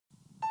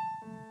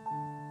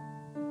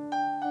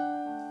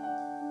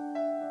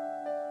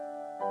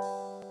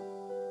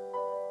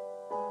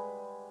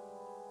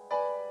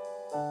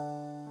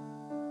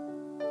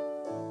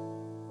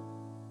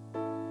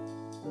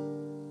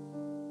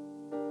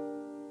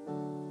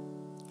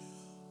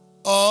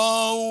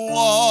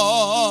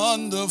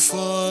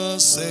wonderful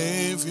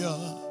Savior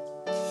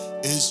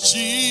is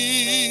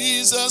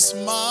Jesus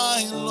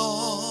my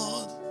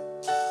Lord.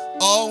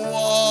 A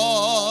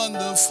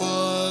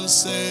wonderful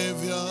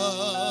Savior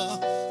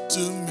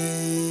to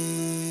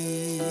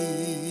me.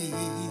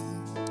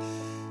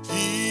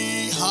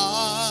 He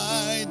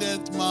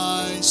hideth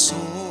my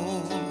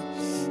soul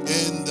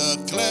in the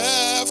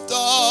cleft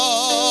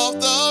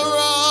of the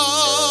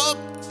rock,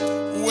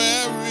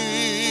 where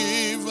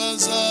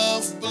rivers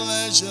of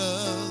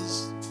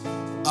pleasures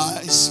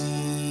I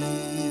see.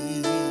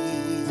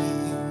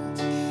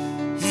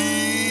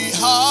 He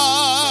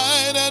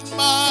hideth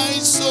my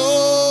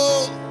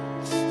soul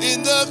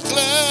in the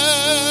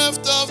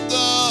cleft of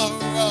the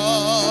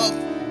rock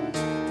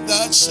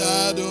that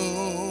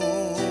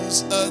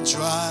shadows a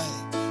dry,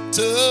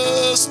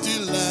 thirsty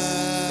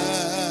land.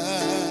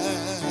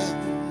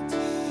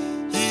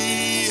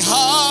 He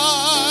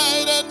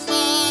hideth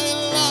my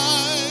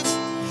life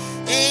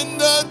in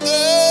the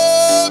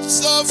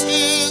depths of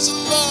his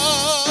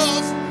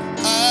love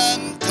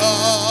and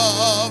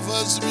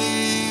covers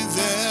me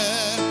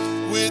there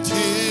with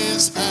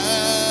his hands,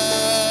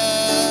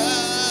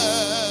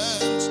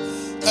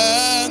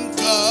 and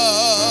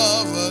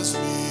covers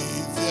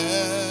me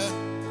there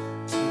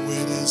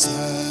with his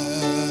hands.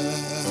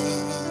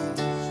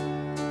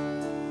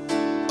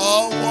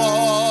 A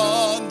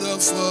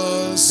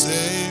wonderful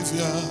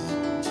Savior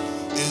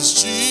is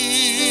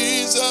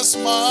Jesus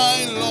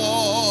my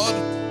Lord.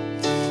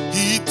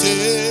 He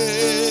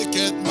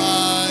taketh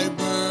my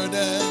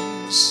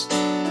burdens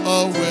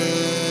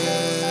away.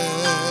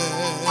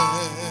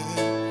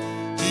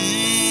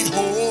 He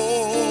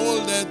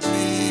holdeth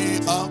me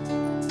up,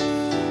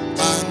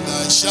 and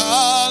I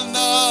shall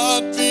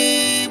not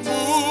be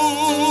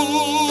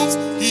moved.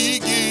 He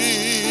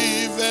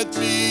giveth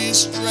me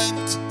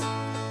strength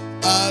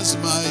as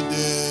my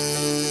days,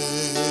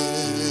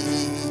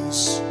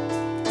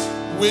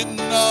 with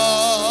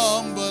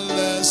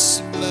numberless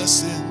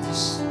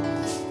blessings.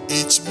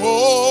 Each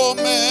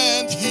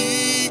moment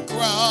he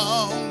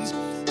crowns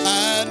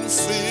and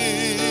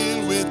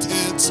fill with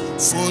its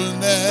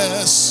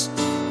fullness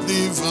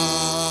divine.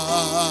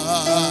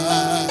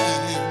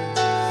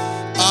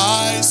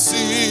 I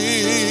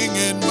sing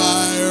in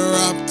my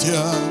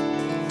rapture,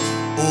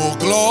 oh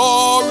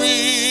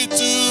glory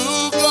to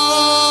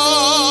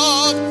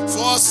God,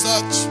 for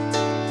such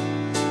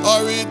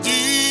a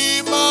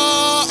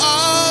Redeemer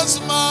as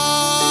mine.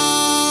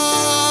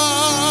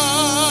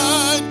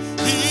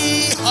 He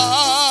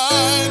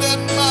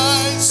hideth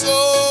my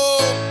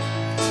soul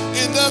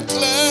in the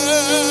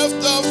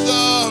cleft of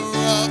the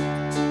rock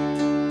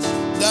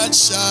that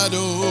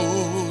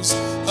shadows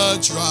a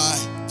dry,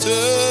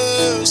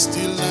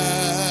 thirsty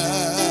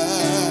land.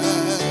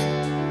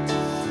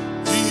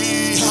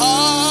 He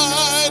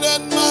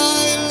hideth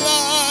my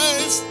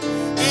life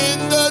in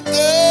the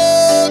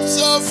depths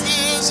of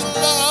his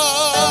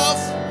love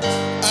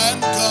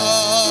and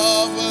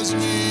covers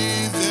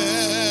me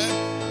there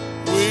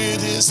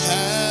with his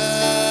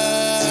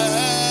hand,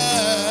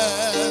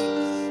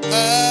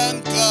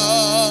 and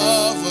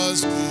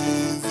covers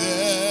me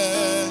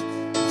there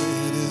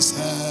with his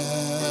hand.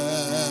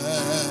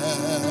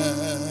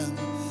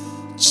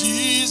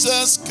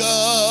 Jesus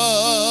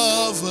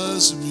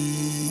covers me